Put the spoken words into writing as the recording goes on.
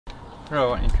Bro,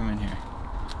 why don't you come in here?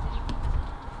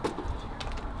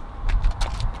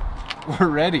 We're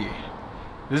ready.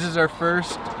 This is our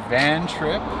first van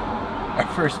trip. Our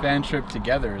first van trip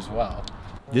together as well.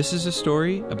 This is a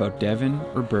story about Devon,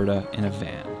 Roberta, and a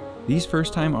van. These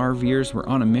first-time RVers were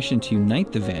on a mission to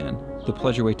unite the van, the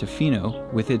Road To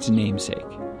Tofino, with its namesake,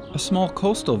 a small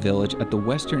coastal village at the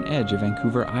western edge of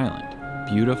Vancouver Island,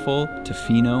 beautiful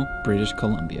Tofino, British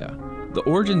Columbia. The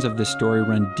origins of this story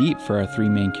run deep for our three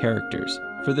main characters.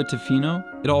 For the Tofino,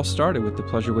 it all started with the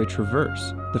Pleasureway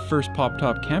Traverse, the first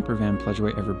pop-top camper van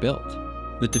Pleasureway ever built.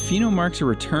 The Tofino marks a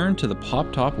return to the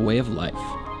pop-top way of life.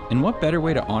 And what better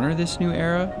way to honor this new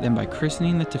era than by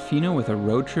christening the Tofino with a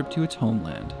road trip to its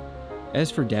homeland? As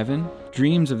for Devon,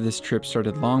 dreams of this trip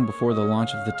started long before the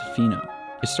launch of the Tofino.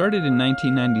 It started in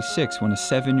 1996 when a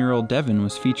 7-year-old Devon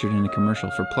was featured in a commercial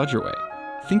for Pleasureway.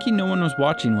 Thinking no one was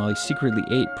watching while he secretly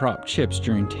ate prop chips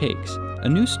during takes, a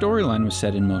new storyline was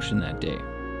set in motion that day.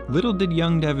 Little did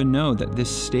young Devon know that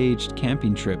this staged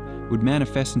camping trip would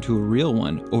manifest into a real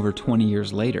one over 20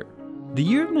 years later. The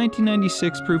year of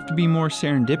 1996 proved to be more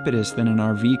serendipitous than an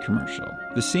RV commercial.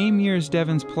 The same year as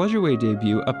Devon's Pleasureway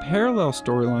debut, a parallel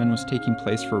storyline was taking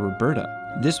place for Roberta.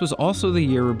 This was also the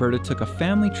year Roberta took a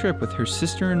family trip with her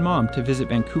sister and mom to visit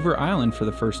Vancouver Island for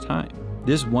the first time.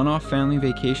 This one-off family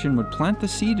vacation would plant the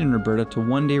seed in Roberta to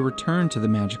one day return to the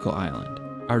magical island.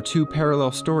 Our two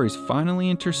parallel stories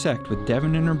finally intersect with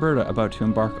Devon and Roberta about to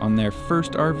embark on their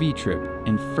first RV trip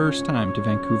and first time to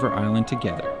Vancouver Island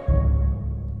together.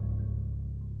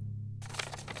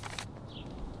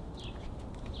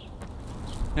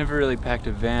 Never really packed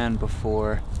a van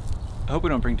before. I hope we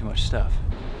don't bring too much stuff.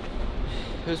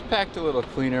 It was packed a little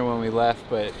cleaner when we left,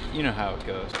 but you know how it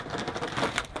goes.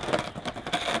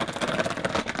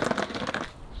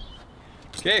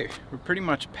 Okay, we're pretty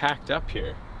much packed up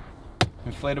here.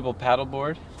 Inflatable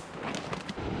paddleboard,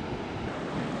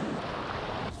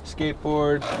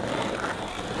 skateboard,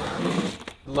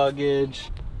 luggage,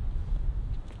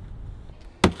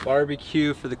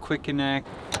 barbecue for the quick connect,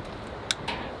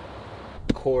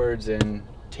 cords and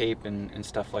tape and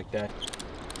stuff like that.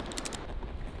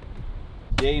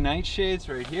 Day night shades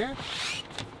right here.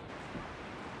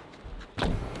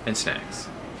 And snacks.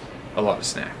 A lot of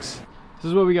snacks. This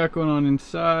is what we got going on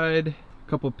inside. A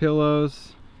couple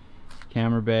pillows,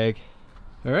 camera bag.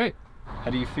 All right, how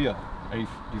do you feel? Do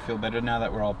you feel better now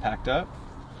that we're all packed up?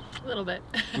 A little bit.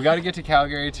 We got to get to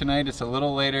Calgary tonight. It's a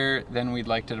little later than we'd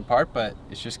like to depart, but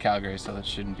it's just Calgary, so that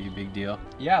shouldn't be a big deal.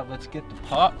 Yeah, let's get the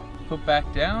pop, put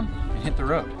back down, and hit the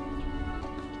road.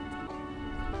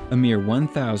 A mere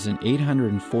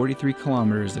 1,843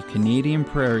 kilometers of Canadian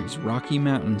prairies, Rocky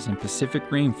Mountains, and Pacific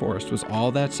rainforest was all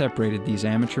that separated these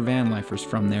amateur van lifers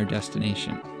from their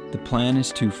destination. The plan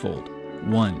is twofold.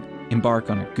 1. Embark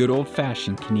on a good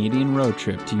old-fashioned Canadian road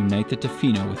trip to unite the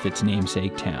Tofino with its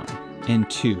namesake town. And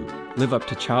 2. Live up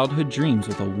to childhood dreams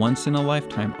with a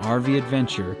once-in-a-lifetime RV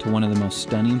adventure to one of the most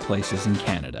stunning places in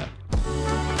Canada.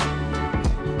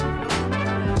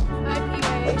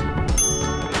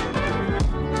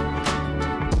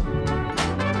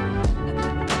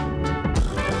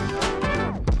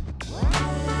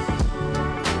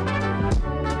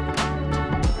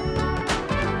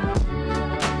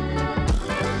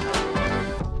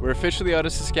 We're officially out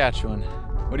of Saskatchewan.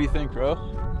 What do you think, bro?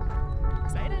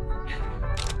 Excited.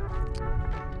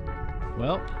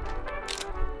 Well,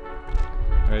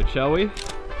 all right, shall we?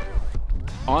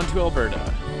 On to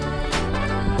Alberta.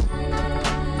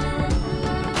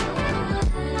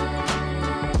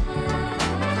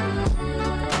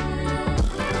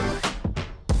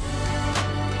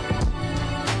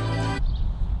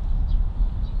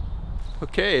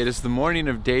 Okay, it is the morning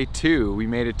of day 2. We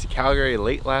made it to Calgary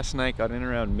late last night, got in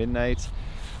around midnight.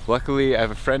 Luckily, I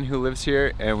have a friend who lives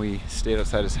here and we stayed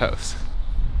outside his house.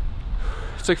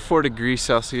 It's like 4 degrees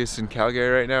Celsius in Calgary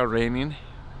right now, raining.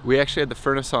 We actually had the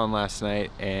furnace on last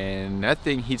night and that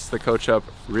thing heats the coach up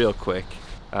real quick.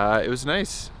 It was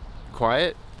nice,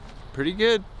 quiet, pretty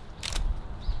good.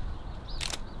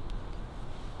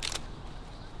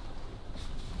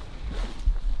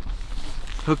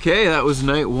 Okay, that was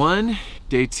night 1.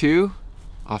 Day 2,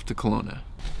 off to Kelowna.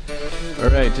 All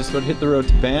right, just about to hit the road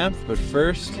to Banff, but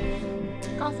first,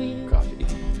 Coffee. coffee.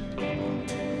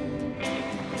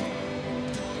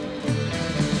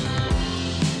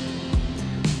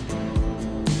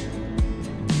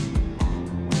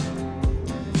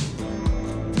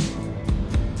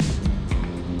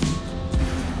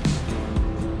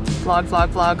 Vlog, vlog,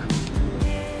 vlog.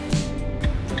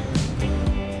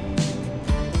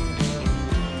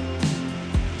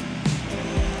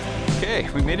 Okay,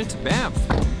 we made it to Banff.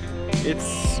 It's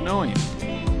snowing.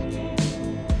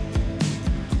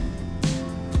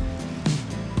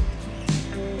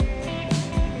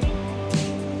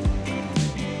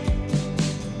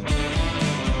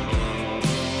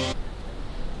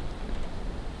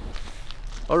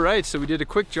 All right, so we did a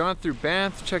quick jaunt through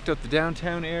Banff, checked out the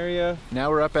downtown area. Now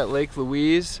we're up at Lake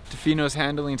Louise. Tofino's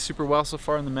handling super well so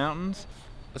far in the mountains.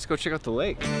 Let's go check out the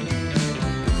lake. That's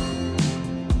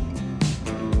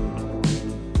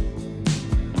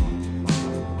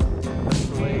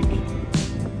the lake.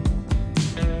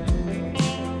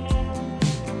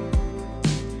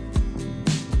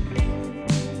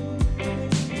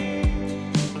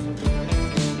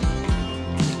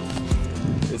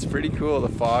 It's pretty cool. The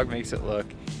fog makes it look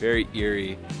very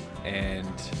eerie and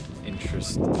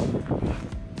interesting.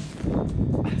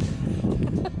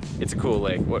 It's a cool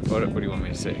lake. What do you want me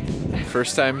to say?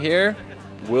 First time here,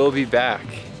 we'll be back.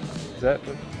 Is that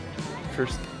the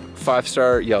first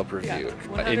 5-star Yelp review?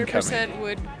 Yeah, 100%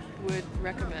 would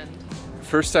recommend.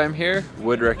 First time here,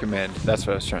 would recommend. That's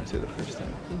what I was trying to say the first time.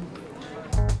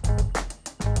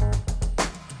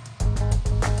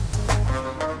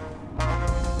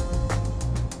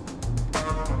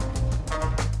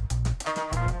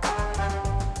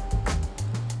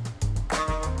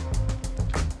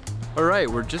 All right,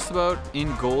 we're just about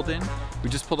in Golden. We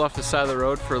just pulled off the side of the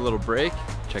road for a little break.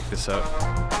 Check this out.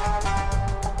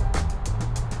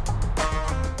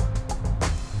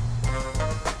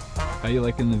 How you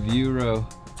liking the view, Ro?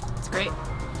 It's great.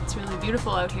 It's really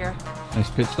beautiful out here. Nice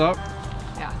pit stop?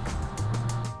 Yeah.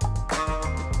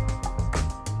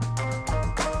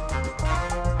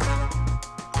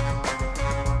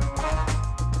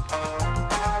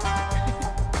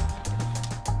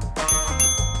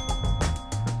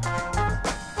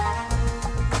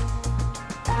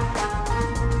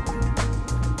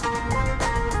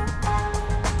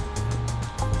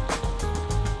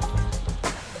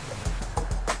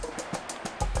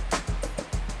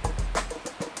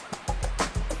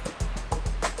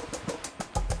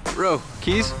 Ro,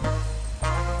 keys?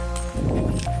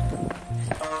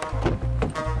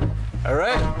 All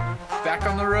right, back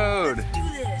on the road. Let's do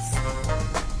this.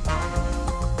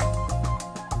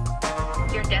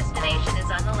 Your destination is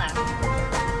on the left.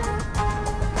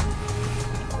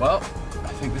 Well,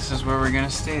 I think this is where we're gonna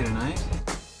stay tonight.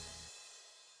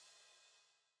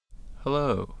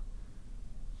 Hello.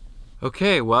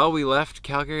 Okay, well, we left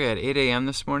Calgary at 8 a.m.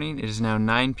 this morning. It is now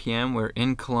 9 p.m. We're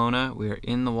in Kelowna. We are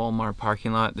in the Walmart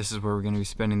parking lot. This is where we're going to be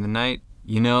spending the night.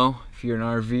 You know, if you're an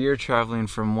RVer traveling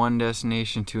from one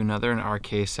destination to another, in our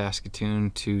case, Saskatoon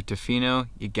to Tofino,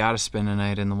 you got to spend a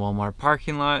night in the Walmart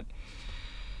parking lot.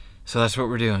 So that's what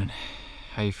we're doing.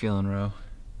 How you feeling, Ro?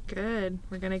 Good.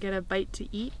 We're gonna get a bite to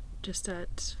eat just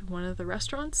at one of the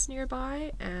restaurants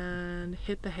nearby and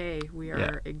hit the hay. We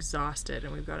are exhausted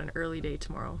and we've got an early day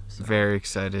tomorrow. So. Very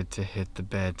excited to hit the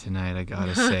bed tonight, I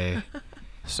gotta say.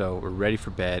 So we're ready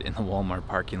for bed in the Walmart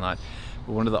parking lot.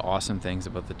 But one of the awesome things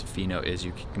about the Tofino is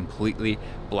you can completely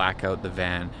black out the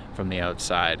van from the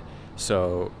outside.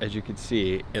 So as you can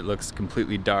see, it looks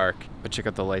completely dark, but check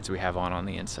out the lights we have on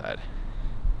the inside.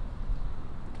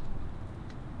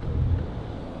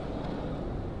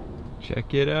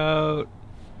 Check it out.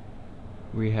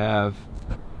 We have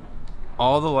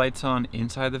all the lights on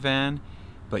inside the van,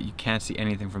 but you can't see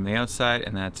anything from the outside,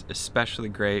 and that's especially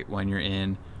great when you're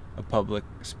in a public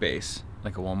space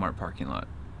like a Walmart parking lot.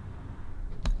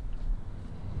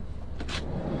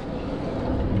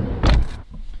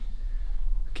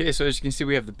 Okay, so as you can see,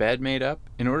 we have the bed made up.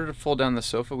 In order to fold down the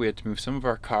sofa, we had to move some of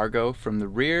our cargo from the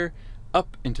rear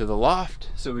up into the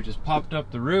loft. So we just popped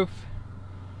up the roof,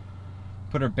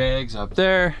 put our bags up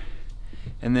there,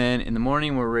 and then in the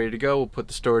morning we're ready to go. We'll put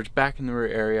the storage back in the rear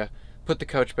area, put the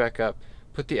couch back up,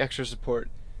 put the extra support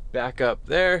back up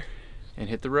there, and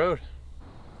hit the road.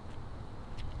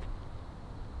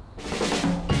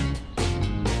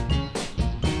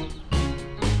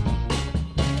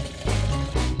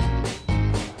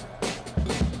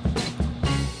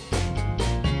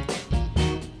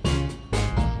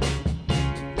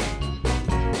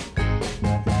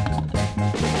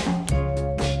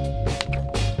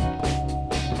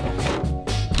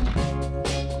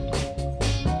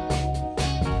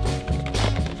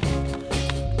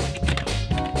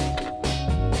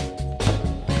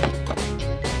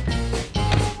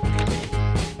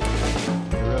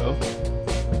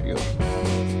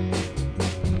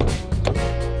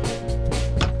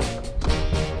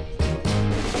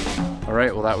 All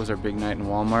right, well, that was our big night in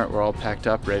Walmart. We're all packed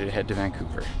up, ready to head to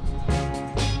Vancouver.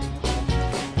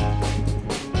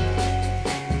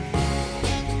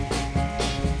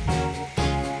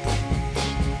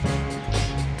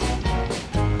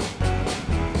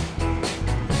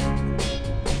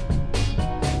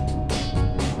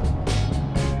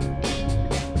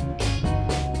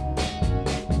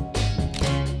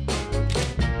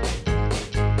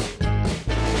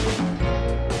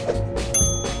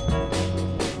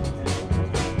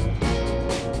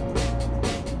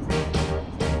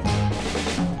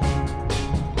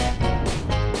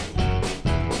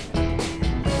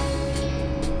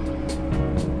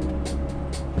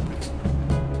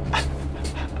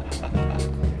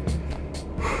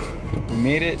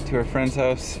 made it to our friend's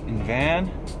house in the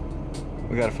van.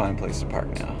 We gotta find a place to park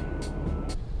now.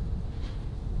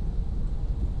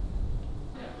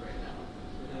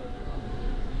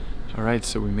 All right,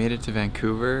 so we made it to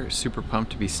Vancouver. Super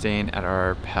pumped to be staying at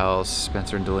our pals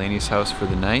Spencer and Delaney's house for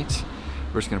the night.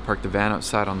 We're just gonna park the van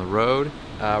outside on the road.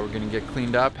 We're gonna get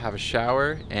cleaned up, have a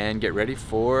shower, and get ready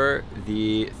for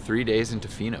the 3 days in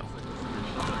Tofino.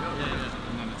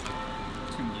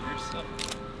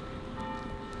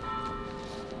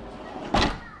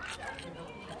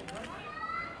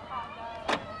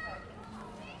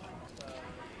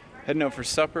 Heading out for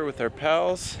supper with our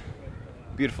pals.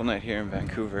 Beautiful night here in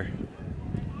Vancouver.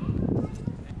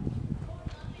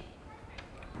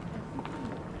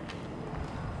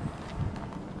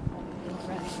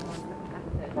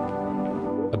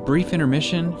 A brief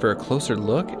intermission for a closer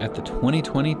look at the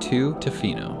 2022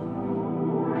 Tofino.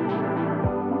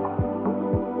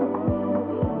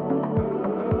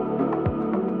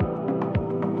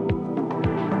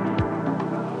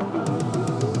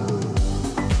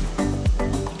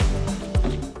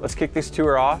 Let's kick this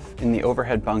tour off in the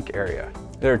overhead bunk area.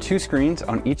 There are 2 screens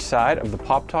on each side of the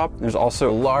pop top. There's also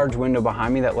a large window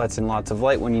behind me that lets in lots of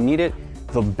light when you need it.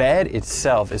 The bed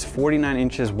itself is 49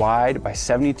 inches wide by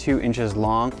 72 inches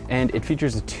long, and it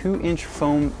features a 2-inch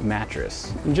foam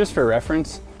mattress. And just for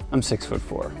reference, I'm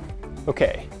 6'4".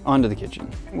 Okay, on to the kitchen.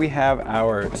 We have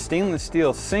our stainless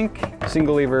steel sink,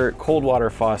 single lever cold water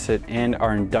faucet, and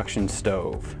our induction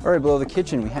stove. All right, below the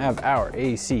kitchen, we have our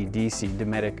AC/DC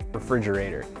Dometic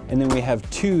refrigerator. And then we have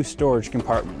 2 storage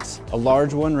compartments. A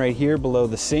large one right here below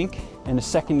the sink, and a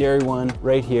secondary one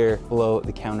right here below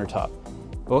the countertop.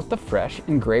 Both the fresh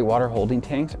and gray water holding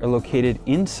tanks are located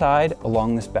inside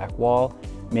along this back wall,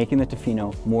 making the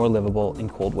Tofino more livable in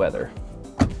cold weather.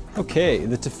 Okay,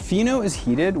 the Tofino is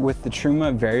heated with the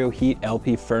Truma VarioHeat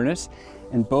LP furnace,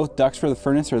 and both ducts for the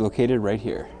furnace are located right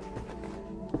here.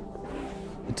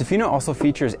 The Tofino also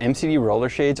features MCD roller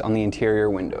shades on the interior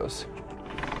windows.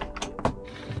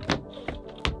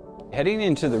 Heading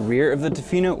into the rear of the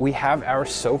Tofino, we have our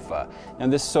sofa. Now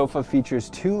this sofa features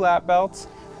 2 lap belts.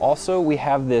 Also, we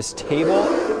have this table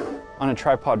on a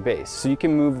tripod base. So you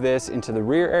can move this into the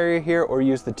rear area here or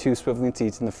use the 2 swiveling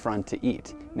seats in the front to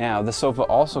eat. Now, the sofa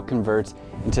also converts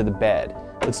into the bed.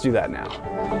 Let's do that now.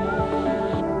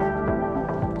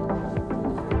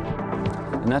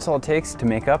 And that's all it takes to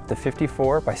make up the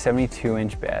 54 by 72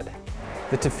 inch bed.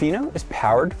 The Tofino is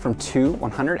powered from 2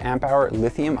 100 amp hour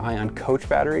lithium ion coach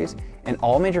batteries, and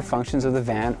all major functions of the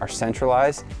van are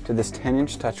centralized to this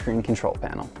 10-inch touchscreen control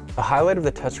panel. The highlight of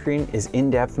the touchscreen is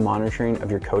in-depth monitoring of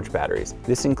your coach batteries.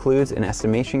 This includes an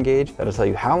estimation gauge that'll tell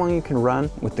you how long you can run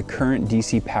with the current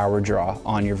DC power draw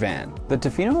on your van. The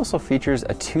Tofino also features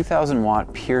a 2000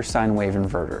 watt pure sine wave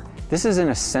inverter. This is an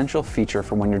essential feature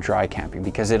for when you're dry camping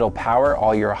because it'll power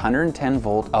all your 110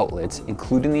 volt outlets,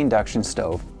 including the induction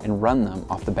stove, and run them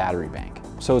off the battery bank.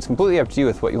 So it's completely up to you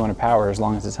with what you want to power as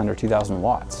long as it's under 2000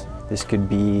 watts. This could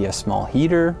be a small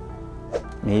heater,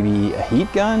 maybe a heat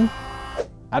gun,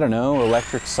 I don't know,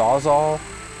 electric sawzall,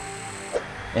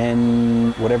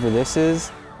 and whatever this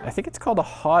is. I think it's called a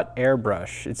hot air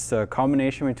brush. It's a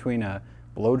combination between a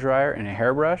blow dryer and a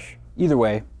hairbrush. Either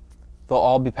way, they'll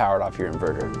all be powered off your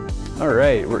inverter. All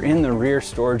right, we're in the rear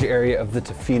storage area of the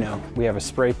Tofino. We have a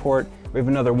spray port, we have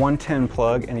another 110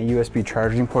 plug and a USB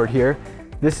charging port here.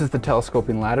 This is the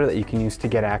telescoping ladder that you can use to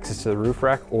get access to the roof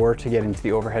rack or to get into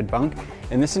the overhead bunk.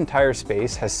 And this entire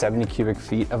space has 70 cubic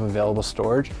feet of available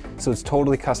storage, so it's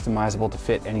totally customizable to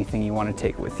fit anything you want to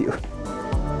take with you.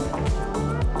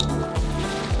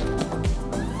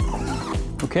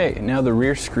 Okay, now the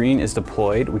rear screen is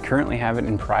deployed. We currently have it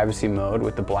in privacy mode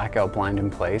with the blackout blind in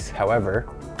place, however,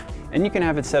 and you can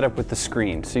have it set up with the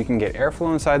screen so you can get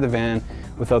airflow inside the van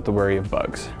without the worry of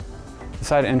bugs. The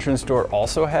side entrance door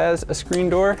also has a screen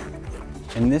door,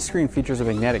 and this screen features a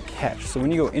magnetic catch. So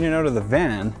when you go in and out of the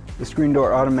van, the screen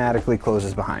door automatically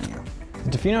closes behind you.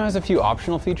 The Tofino has a few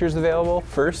optional features available.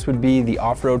 First would be the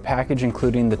off-road package,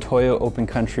 including the Toyo Open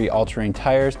Country all-terrain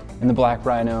tires and the Black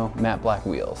Rhino matte black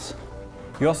wheels.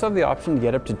 You also have the option to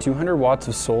get up to 200 watts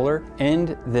of solar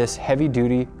and this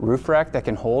heavy-duty roof rack that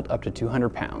can hold up to 200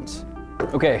 pounds.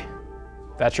 Okay,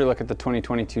 that's your look at the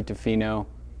 2022 Tofino.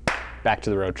 Back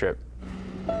to the road trip.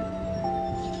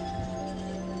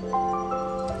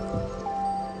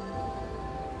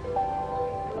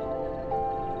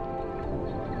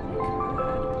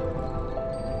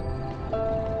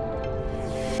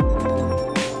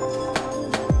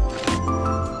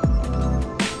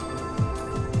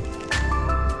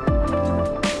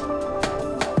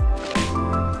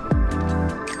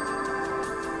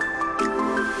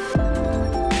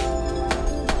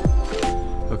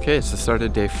 Okay, it's the start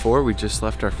of day 4. We just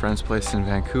left our friend's place in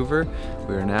Vancouver.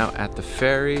 We are now at the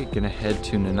ferry, gonna head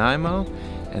to Nanaimo,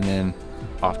 and then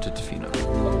off to Tofino.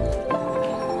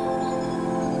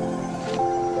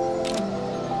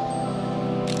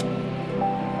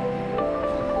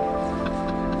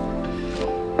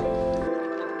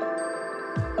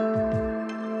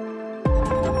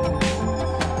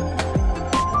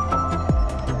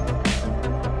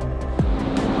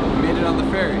 We made it on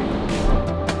the ferry.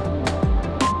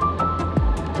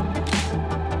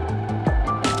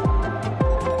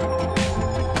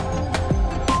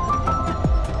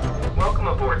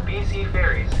 BC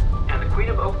Ferries and the Queen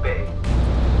of Oak Bay.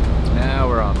 Now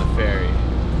we're on the ferry.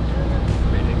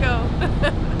 Ready to go.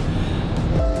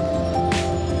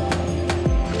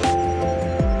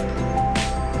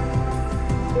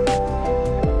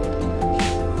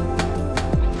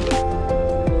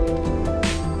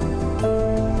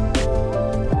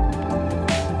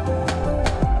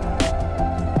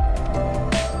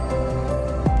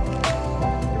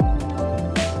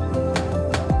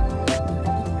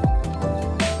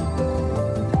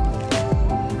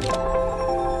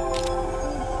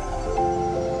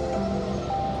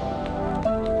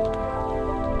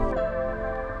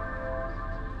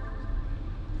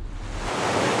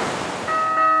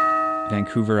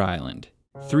 Vancouver Island.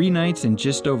 3 nights and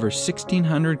just over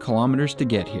 1,600 kilometers to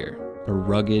get here. A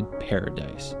rugged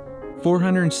paradise.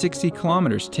 460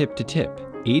 kilometers tip to tip,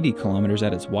 80 kilometers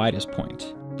at its widest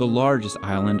point. The largest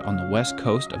island on the west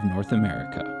coast of North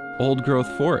America. Old growth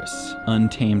forests,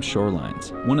 untamed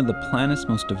shorelines, one of the planet's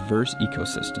most diverse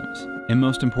ecosystems. And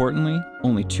most importantly,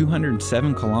 only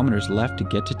 207 kilometers left to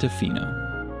get to Tofino.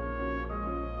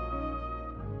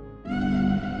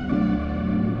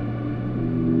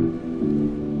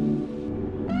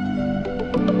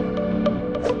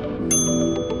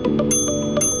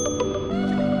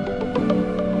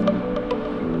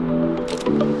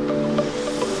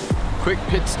 Quick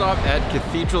pit stop at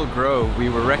Cathedral Grove. We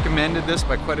were recommended this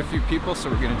by quite a few people, so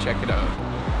we're gonna check it out.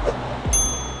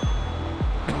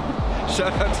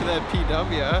 Shout out to that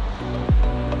PW.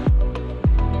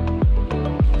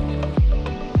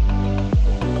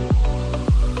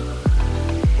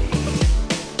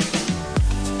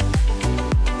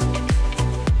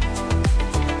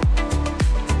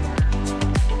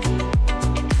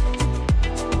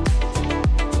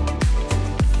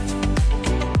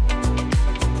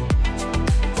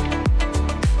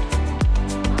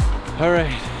 All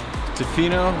right,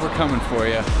 Tofino, we're coming for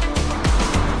you.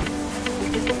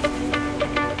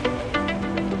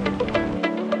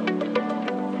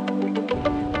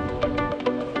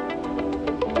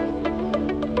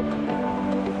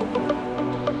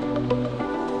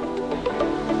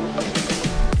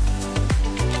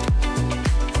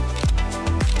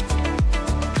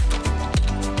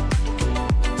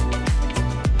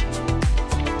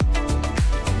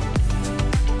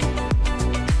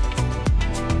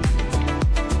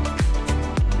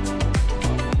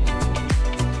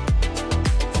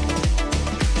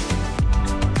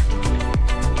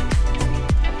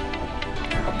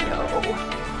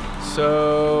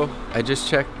 So I just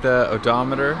checked the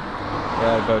odometer. We're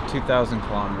at about 2,000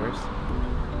 kilometers.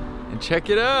 And check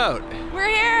it out! We're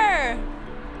here!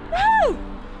 Woo!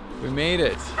 We made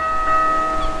it. We're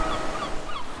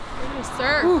gonna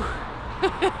surf.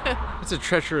 It's a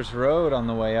treacherous road on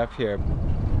the way up here.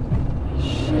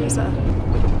 Shiza.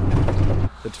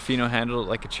 The Tofino handled it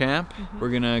like a champ.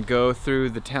 We're gonna go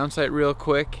through the town site real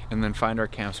quick and then find our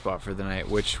camp spot for the night,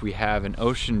 which we have an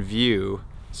ocean view.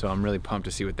 So I'm really pumped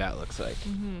to see what that looks like.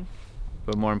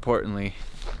 But more importantly,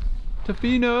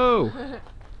 Tofino!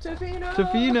 Tofino!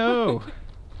 Tofino!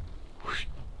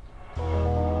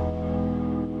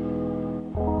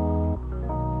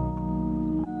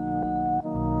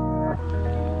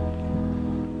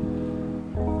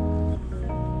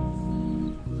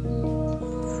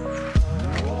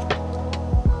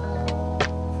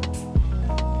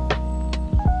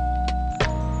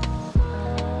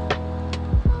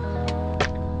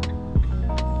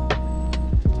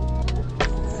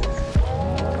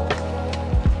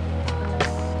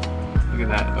 Look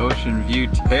at that ocean view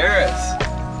terrace.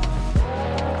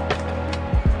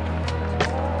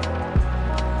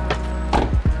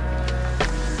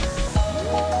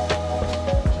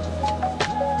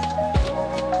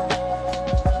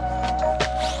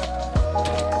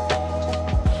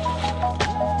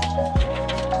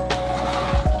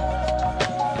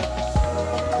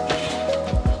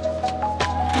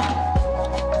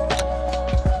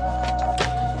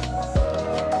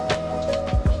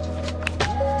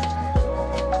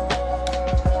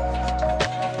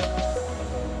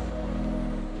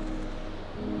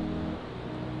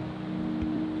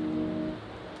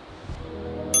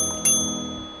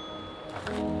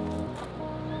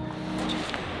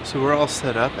 So we're all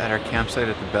set up at our campsite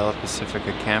at the Bella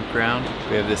Pacifica campground.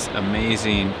 We have this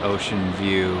amazing ocean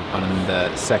view on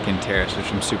the second terrace,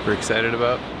 which I'm super excited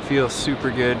about. Feels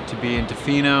super good to be in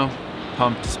Tofino.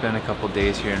 Pumped to spend a couple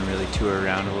days here and really tour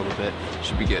around a little bit.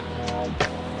 Should be good.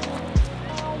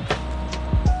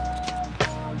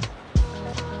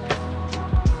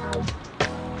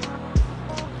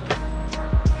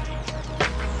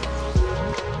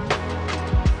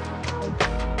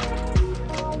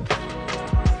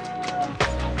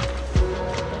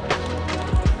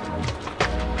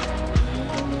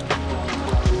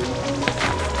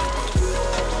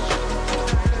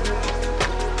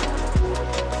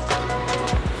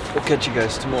 We'll catch you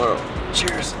guys tomorrow.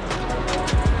 Cheers.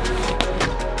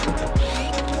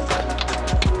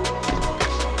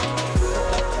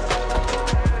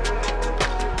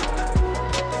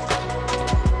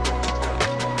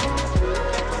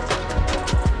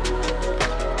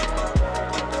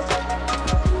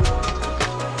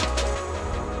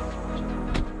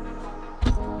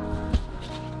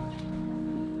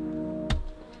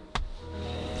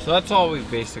 So that's all we've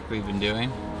basically been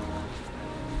doing.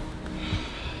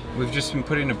 We've just been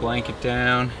putting a blanket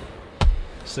down,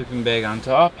 sleeping bag on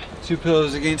top, 2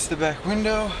 pillows against the back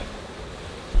window,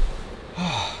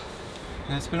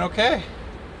 and it's been okay.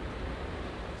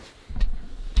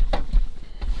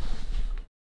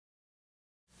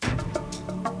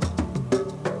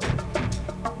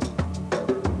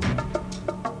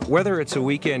 Whether it's a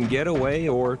weekend getaway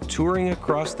or touring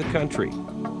across the country,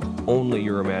 only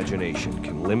your imagination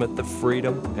can limit the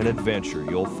freedom and adventure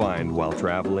you'll find while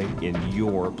traveling in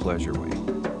your pleasure way.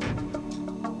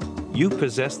 You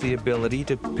possess the ability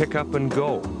to pick up and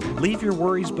go, leave your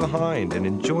worries behind, and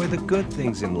enjoy the good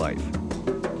things in life.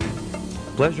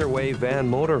 Pleasureway van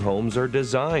motorhomes are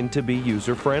designed to be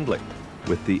user-friendly,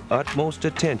 with the utmost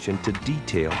attention to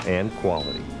detail and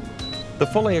quality. The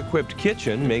fully equipped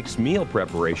kitchen makes meal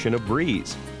preparation a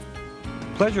breeze.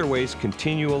 Pleasureway's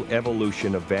continual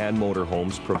evolution of van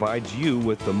motorhomes provides you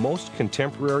with the most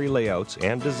contemporary layouts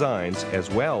and designs, as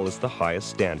well as the highest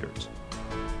standards.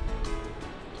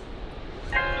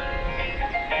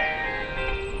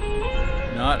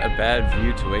 Not a bad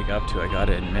view to wake up to, I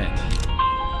gotta admit.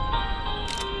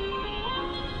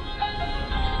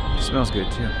 It smells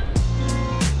good too.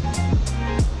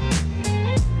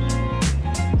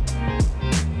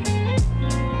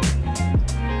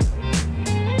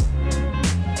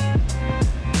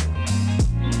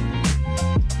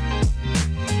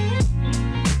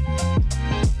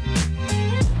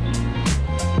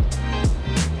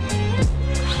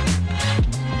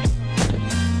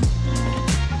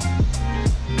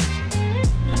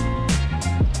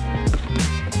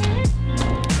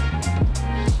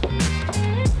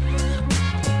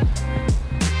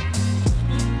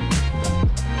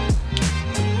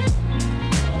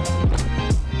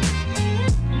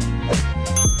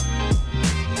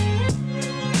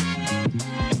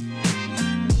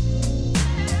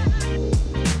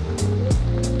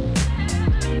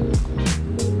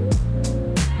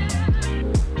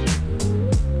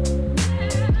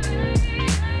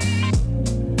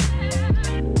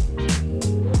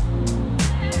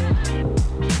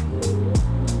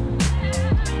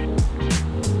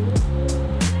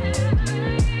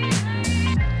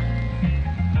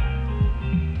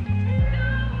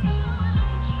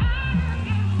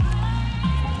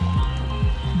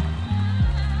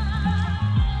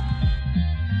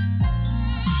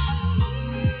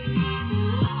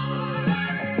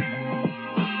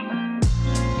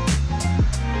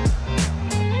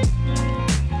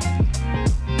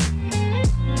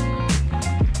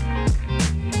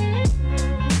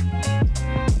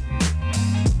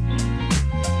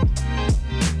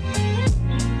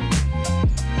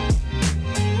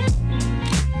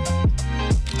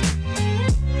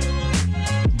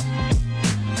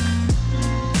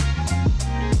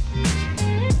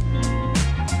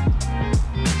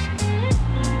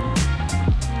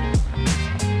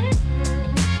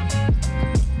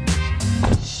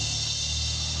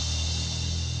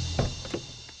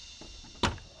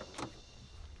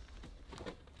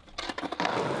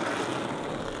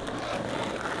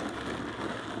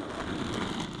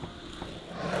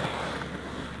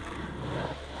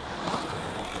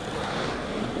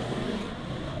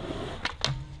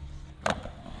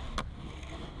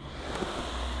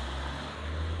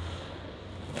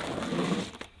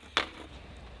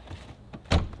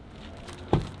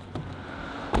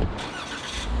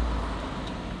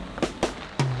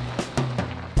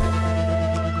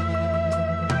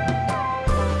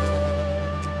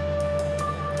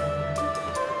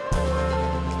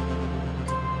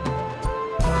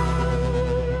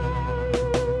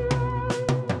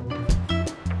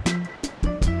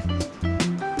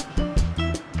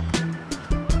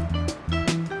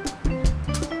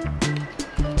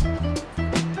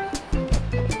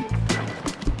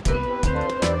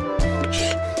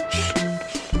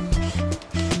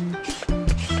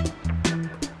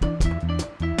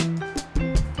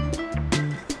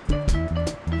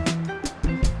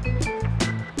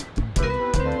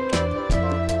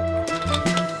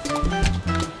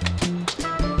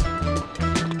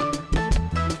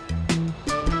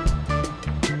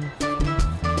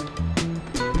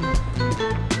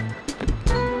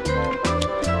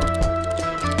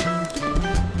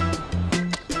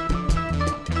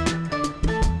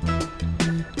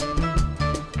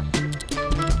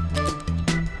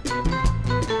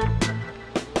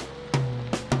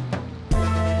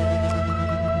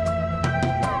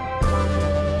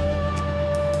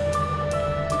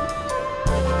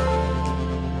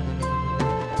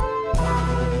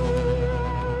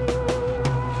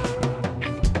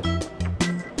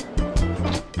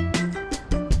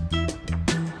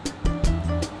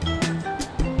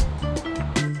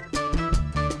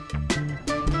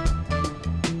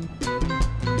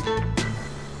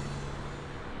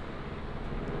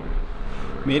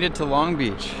 Made it to Long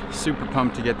Beach. Super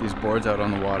pumped to get these boards out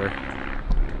on the water.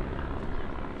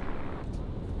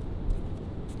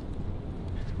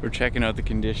 We're checking out the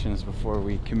conditions before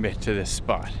we commit to this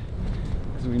spot,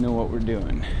 because we know what we're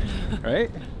doing, right?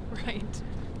 Right.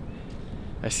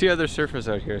 I see other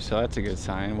surfers out here, so that's a good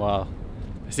sign. Well,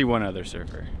 I see one other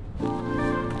surfer.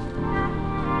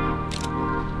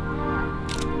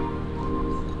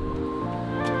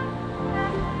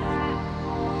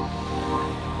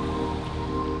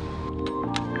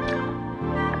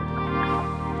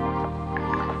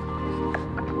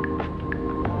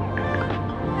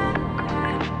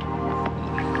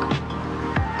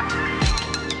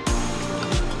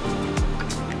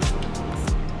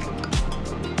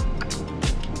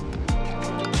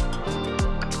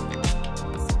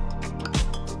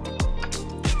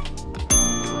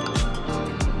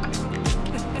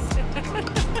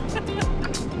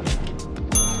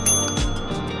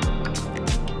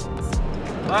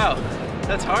 Wow,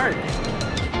 that's hard.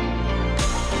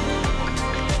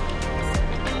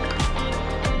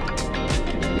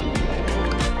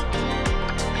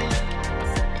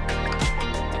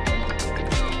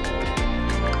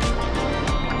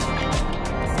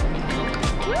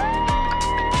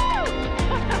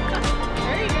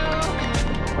 There you go.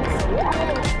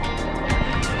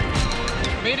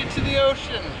 Made it to the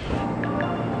ocean.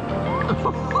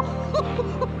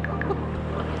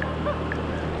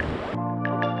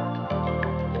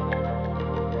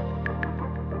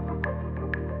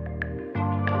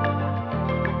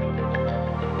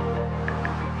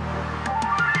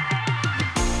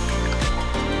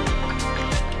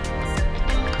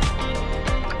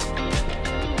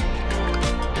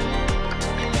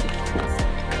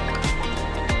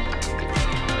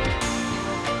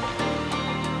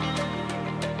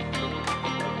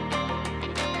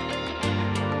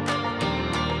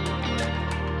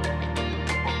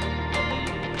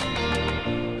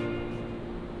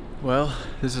 Well,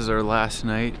 this is our last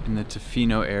night in the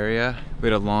Tofino area. We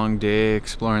had a long day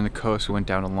exploring the coast. We went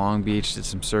down to Long Beach, did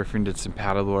some surfing, did some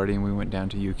paddleboarding. We went down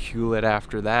to Ucluelet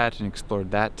after that and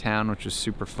explored that town, which was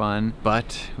super fun.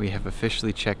 But we have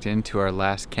officially checked into our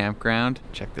last campground.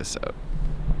 Check this out.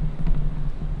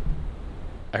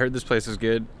 I heard this place was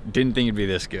good. Didn't think it'd be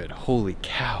this good. Holy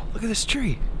cow, look at this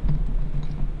tree.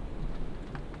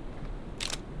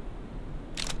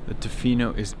 The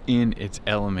Tofino is in its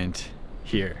element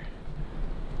here.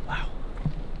 Wow.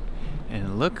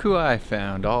 And look who I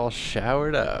found all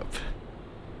showered up.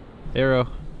 Arrow,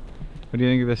 what do you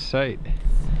think of this site?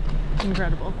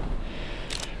 Incredible.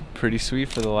 Pretty sweet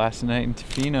for the last night in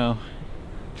Tofino.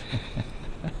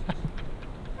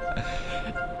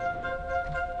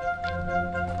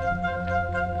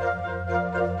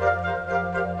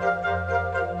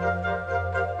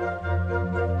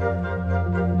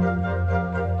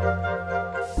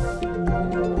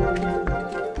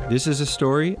 This is a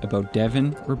story about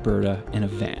Devon, Roberta, and a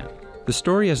van. The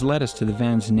story has led us to the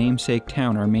van's namesake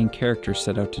town our main characters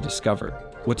set out to discover.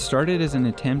 What started as an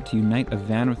attempt to unite a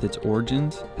van with its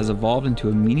origins has evolved into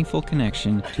a meaningful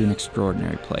connection to an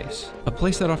extraordinary place. A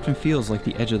place that often feels like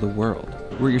the edge of the world,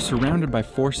 where you're surrounded by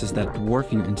forces that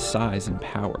dwarf you in size and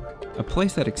power. A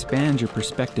place that expands your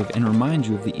perspective and reminds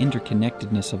you of the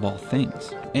interconnectedness of all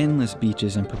things. Endless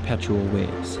beaches and perpetual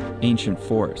waves, ancient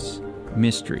forests,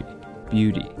 mystery,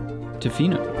 beauty.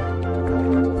 Tofino.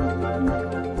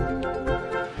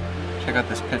 Check out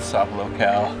this pit stop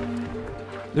locale.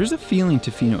 There's a feeling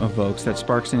Tofino evokes that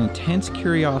sparks an intense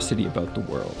curiosity about the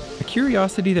world. A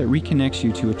curiosity that reconnects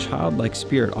you to a childlike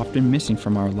spirit often missing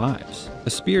from our lives. A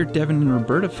spirit Devon and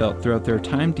Roberta felt throughout their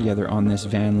time together on this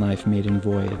van life maiden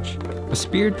voyage. A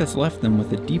spirit that's left them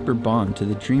with a deeper bond to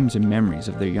the dreams and memories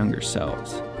of their younger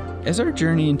selves. As our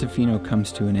journey in Tofino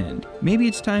comes to an end, maybe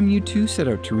it's time you too set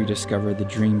out to rediscover the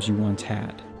dreams you once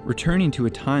had, returning to a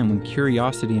time when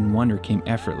curiosity and wonder came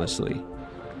effortlessly,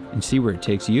 and see where it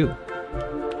takes you.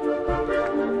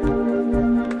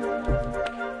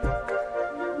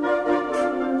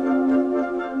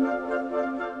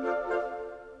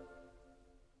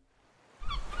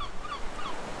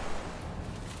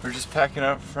 We're just packing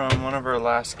up from one of our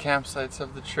last campsites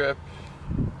of the trip.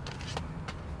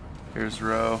 Here's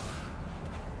Ro.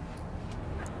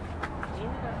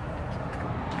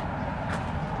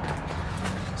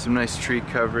 Some nice tree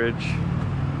coverage.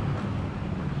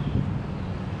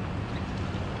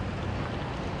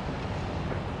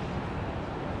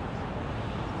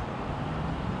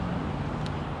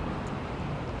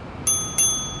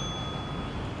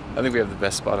 I think we have the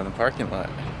best spot in the parking lot.